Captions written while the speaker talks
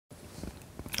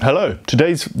Hello,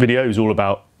 today's video is all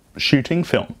about shooting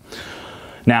film.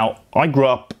 Now, I grew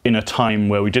up in a time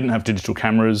where we didn't have digital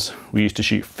cameras. We used to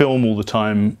shoot film all the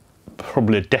time.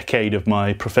 Probably a decade of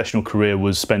my professional career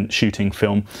was spent shooting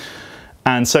film.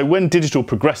 And so when digital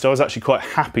progressed, I was actually quite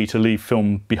happy to leave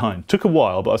film behind. Took a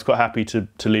while, but I was quite happy to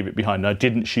leave it behind. I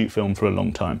didn't shoot film for a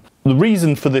long time. The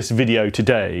reason for this video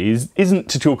today isn't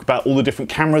to talk about all the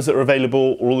different cameras that are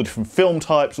available, or all the different film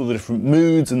types, all the different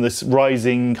moods, and this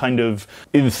rising kind of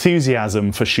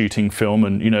enthusiasm for shooting film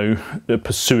and, you know,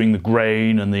 pursuing the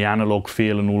grain and the analog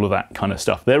feel and all of that kind of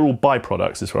stuff. They're all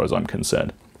byproducts as far as I'm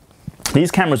concerned.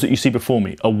 These cameras that you see before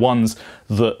me are ones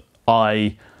that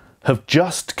I have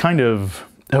just kind of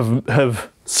have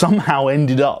somehow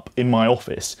ended up in my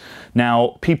office.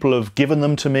 Now, people have given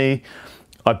them to me.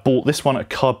 I bought this one at a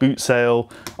car boot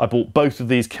sale. I bought both of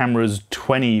these cameras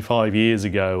 25 years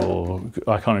ago, or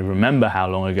I can't even remember how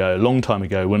long ago, a long time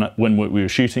ago, when we were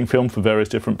shooting film for various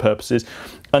different purposes,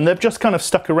 and they've just kind of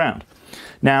stuck around.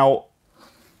 Now,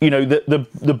 you know, the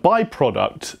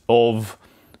byproduct of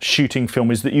shooting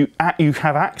film is that you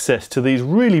have access to these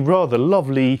really rather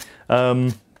lovely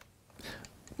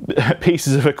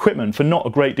pieces of equipment for not a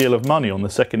great deal of money on the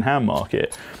second-hand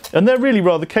market, and they're really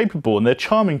rather capable and they're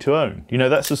charming to own. You know,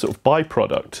 that's the sort of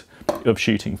byproduct of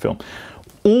shooting film.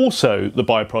 Also, the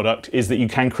byproduct is that you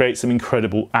can create some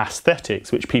incredible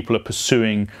aesthetics, which people are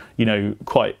pursuing. You know,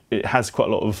 it has quite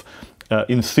a lot of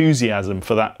enthusiasm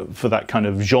for that kind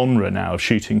of genre now of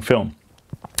shooting film.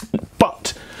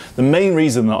 But the main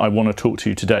reason that I want to talk to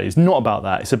you today is not about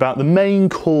that. It's about the main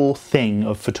core thing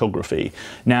of photography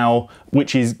now,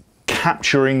 which is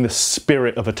capturing the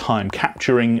spirit of a time,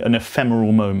 capturing an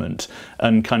ephemeral moment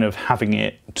and kind of having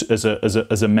it as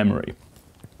a memory.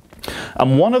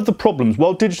 And one of the problems,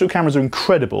 while digital cameras are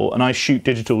incredible, and I shoot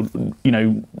digital, you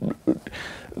know,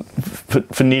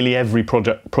 for nearly every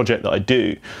project that I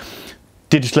do,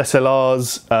 digital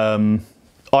SLRs,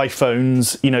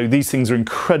 iPhones, you know, these things are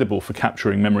incredible for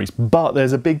capturing memories, but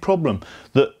there's a big problem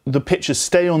that the pictures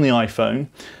stay on the iPhone,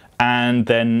 and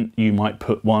then you might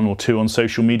put one or two on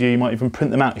social media. You might even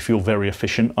print them out if you're very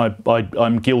efficient.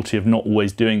 I'm guilty of not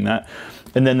always doing that.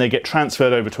 And then they get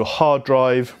transferred over to a hard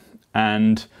drive,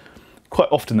 and quite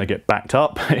often they get backed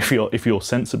up. If you're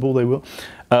sensible, they will.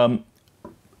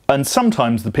 And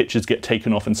sometimes the pictures get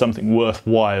taken off and something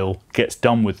worthwhile gets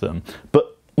done with them.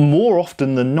 But more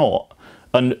often than not,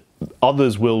 and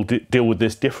others will deal with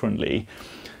this differently,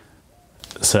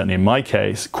 certainly in my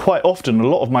case, quite often a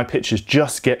lot of my pictures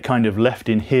just get kind of left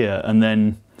in here, and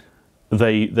then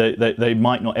they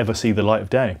might not ever see the light of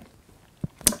day.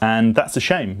 And that's a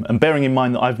shame. And bearing in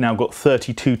mind that I've now got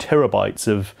 32 terabytes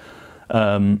of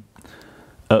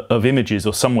images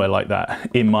or somewhere like that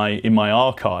in my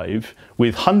archive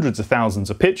with hundreds of thousands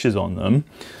of pictures on them,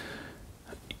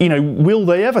 you know, will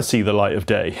they ever see the light of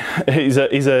day is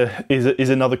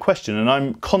another question. And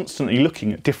I'm constantly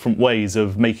looking at different ways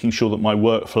of making sure that my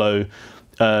workflow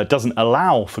doesn't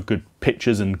allow for good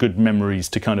pictures and good memories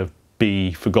to kind of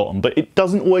be forgotten. But it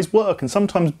doesn't always work, and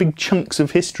sometimes big chunks of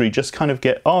history just kind of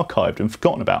get archived and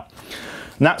forgotten about.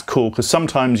 And that's cool, because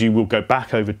sometimes you will go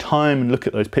back over time and look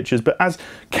at those pictures, but as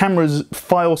cameras'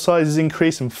 file sizes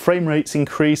increase and frame rates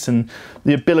increase and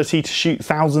the ability to shoot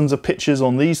thousands of pictures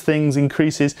on these things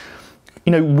increases,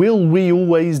 you know, will we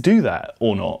always do that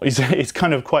or not? It's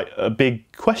kind of quite a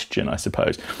big question, I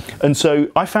suppose. And so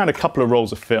I found a couple of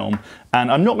rolls of film,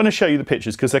 and I'm not going to show you the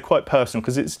pictures because they're quite personal,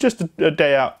 because it's just a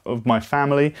day out of my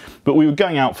family, but we were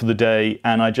going out for the day,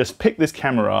 and I just picked this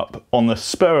camera up on the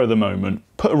spur of the moment,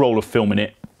 put a roll of film in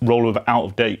it, roll of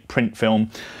out-of-date print film,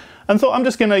 and thought I'm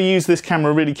just going to use this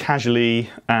camera really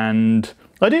casually, and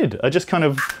I did. I just kind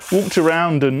of walked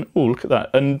around and, oh, look at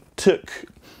that, and took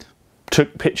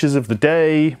pictures of the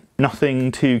day,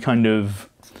 nothing too kind of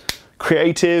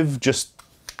creative, just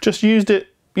used it,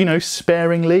 you know,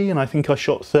 sparingly, and I think I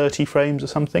shot 30 frames or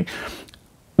something,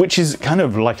 which is kind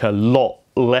of like a lot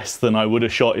less than I would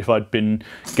have shot if I'd been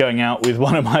going out with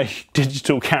one of my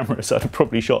digital cameras. I'd have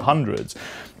probably shot hundreds,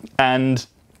 and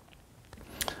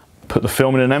put the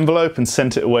film in an envelope and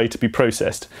sent it away to be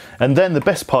processed. And then the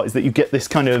best part is that you get this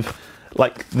kind of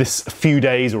like this few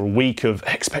days or a week of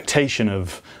expectation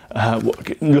of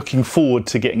looking forward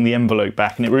to getting the envelope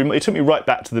back. And it took me right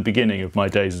back to the beginning of my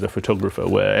days as a photographer,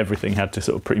 where everything had to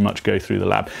sort of pretty much go through the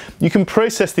lab. You can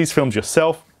process these films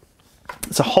yourself.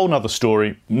 It's a whole nother story.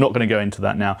 I'm not going to go into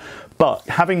that now. But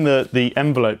having the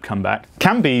envelope come back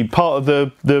can be part of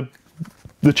the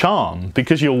charm,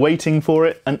 because you're waiting for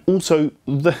it, and also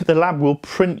the lab will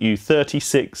print you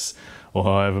 36 or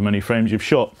however many frames you've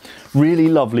shot, really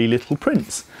lovely little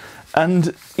prints.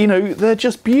 And, you know, they're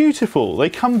just beautiful. They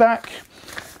come back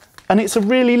And it's a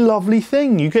really lovely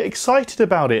thing. You get excited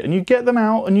about it and you get them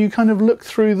out and you kind of look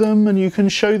through them and you can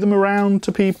show them around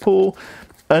to people.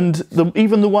 And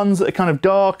even the ones that are kind of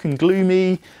dark and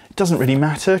gloomy, it doesn't really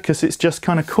matter because it's just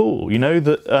kind of cool, you know,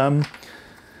 that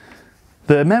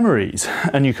they're memories,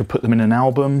 and you could put them in an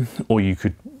album, or you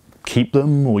could keep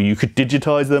them, or you could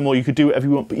digitize them, or you could do whatever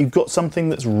you want, but you've got something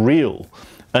that's real.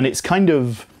 And it's kind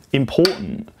of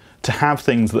important to have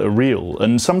things that are real,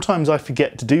 and sometimes I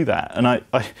forget to do that, and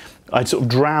I sort of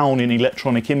drown in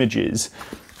electronic images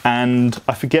and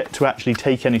I forget to actually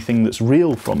take anything that's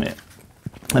real from it.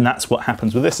 And that's what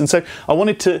happens with this. And so I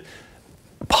wanted to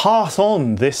pass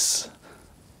on this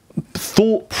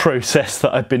thought process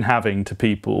that I've been having to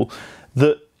people,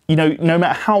 that, you know, no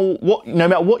matter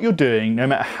what you're doing, no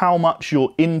matter how much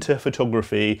you're into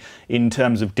photography in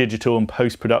terms of digital and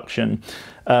post-production,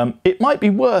 it might be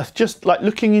worth just like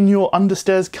looking in your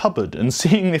understairs cupboard and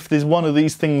seeing if there's one of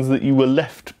these things that you were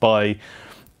left by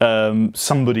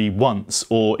somebody once,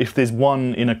 or if there's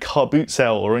one in a car boot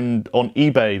sale or on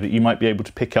eBay that you might be able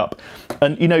to pick up.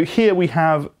 And you know, here we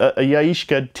have a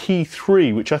Yaishka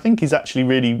T3, which I think is actually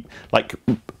really like,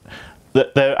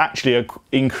 that they're actually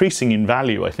increasing in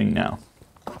value, I think, now.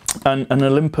 And an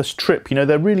Olympus Trip, you know,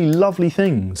 they're really lovely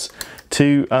things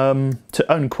to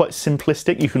own, quite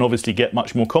simplistic. You can obviously get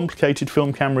much more complicated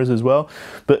film cameras as well,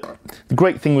 but the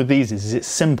great thing with these is it's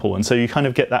simple, and so you kind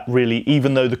of get that really,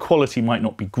 even though the quality might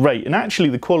not be great, and actually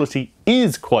the quality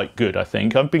is quite good, I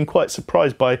think. I've been quite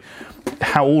surprised by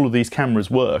how all of these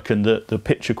cameras work and the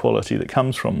picture quality that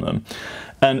comes from them.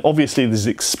 And obviously there's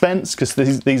expense, because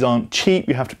these aren't cheap.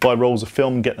 You have to buy rolls of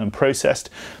film and get them processed.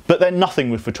 But then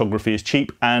nothing with photography is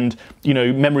cheap. And you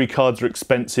know, memory cards are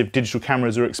expensive, digital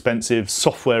cameras are expensive,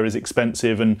 software is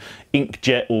expensive, and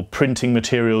inkjet or printing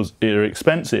materials are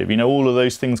expensive. You know, all of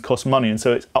those things cost money, and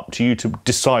so it's up to you to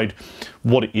decide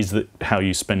what it is how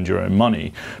you spend your own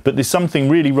money. But there's something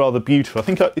really rather beautiful. I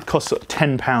think it costs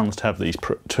 £10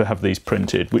 to have these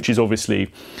printed, which is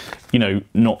obviously, you know,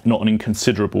 not an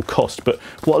inconsiderable cost, but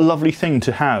what a lovely thing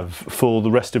to have for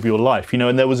the rest of your life, you know.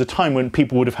 And there was a time when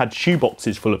people would have had shoe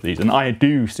boxes full of these, and I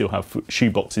do still have shoe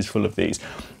boxes full of these,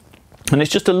 and it's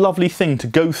just a lovely thing to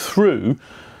go through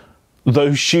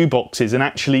those shoe boxes and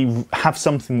actually have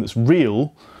something that's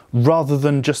real, rather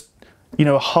than just, you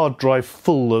know, a hard drive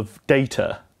full of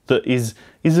data that is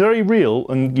very real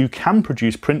and you can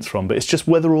produce prints from, but it's just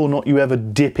whether or not you ever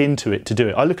dip into it to do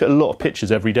it. I look at a lot of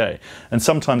pictures every day, and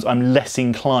sometimes I'm less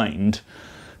inclined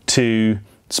to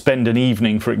spend an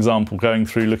evening, for example, going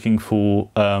through looking for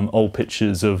old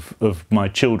pictures of my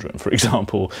children, for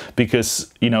example,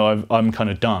 because, you know, I'm kind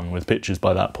of done with pictures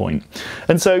by that point.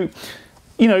 And so,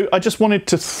 you know, I just wanted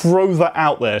to throw that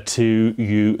out there to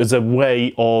you as a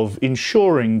way of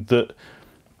ensuring that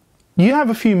you have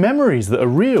a few memories that are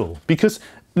real, because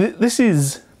this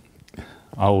is,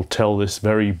 I'll tell this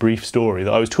very brief story.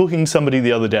 That I was talking to somebody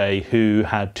the other day who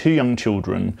had 2 young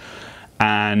children,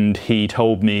 and he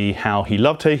told me how he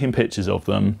loved taking pictures of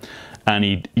them, and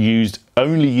he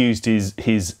only used his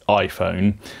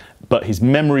iPhone, but his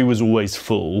memory was always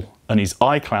full, and his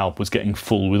iCloud was getting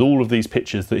full with all of these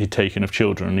pictures that he'd taken of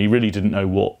children, and he really didn't know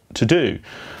what to do.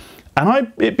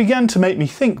 And it began to make me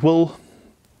think, well,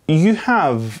 do you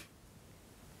have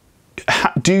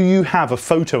a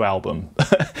photo album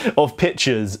of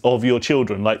pictures of your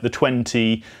children, like the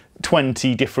 20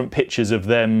 different pictures of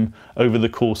them over the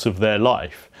course of their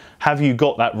life? Have you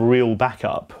got that real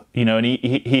backup? You know, and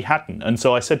he hadn't. And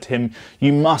so I said to him,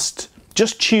 you must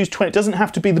just choose 20. It doesn't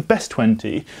have to be the best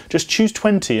 20. Just choose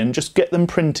 20 and just get them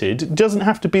printed. It doesn't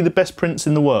have to be the best prints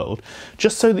in the world,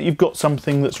 just so that you've got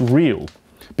something that's real.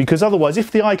 Because otherwise, if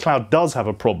the iCloud does have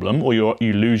a problem, or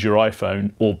you lose your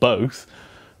iPhone, or both,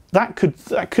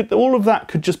 all of that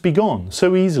could just be gone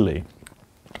so easily.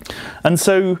 And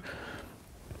so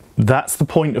that's the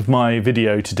point of my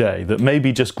video today, that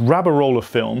maybe just grab a roll of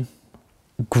film,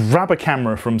 grab a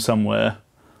camera from somewhere,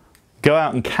 go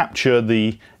out and capture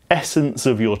the essence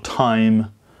of your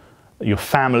time, your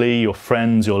family, your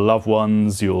friends, your loved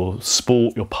ones, your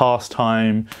sport, your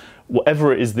pastime,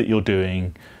 whatever it is that you're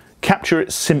doing. Capture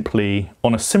it simply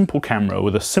on a simple camera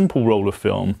with a simple roll of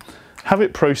film, have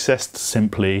it processed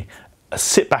simply,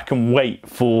 sit back and wait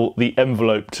for the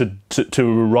envelope to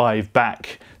arrive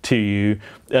back to you,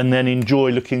 and then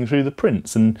enjoy looking through the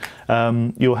prints, and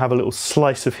you'll have a little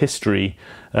slice of history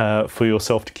for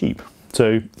yourself to keep.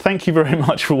 So thank you very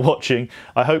much for watching.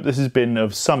 I hope this has been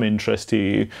of some interest to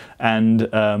you,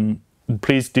 and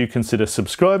please do consider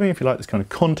subscribing if you like this kind of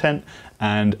content,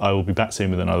 and I will be back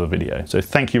soon with another video. So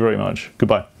thank you very much.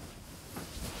 Goodbye.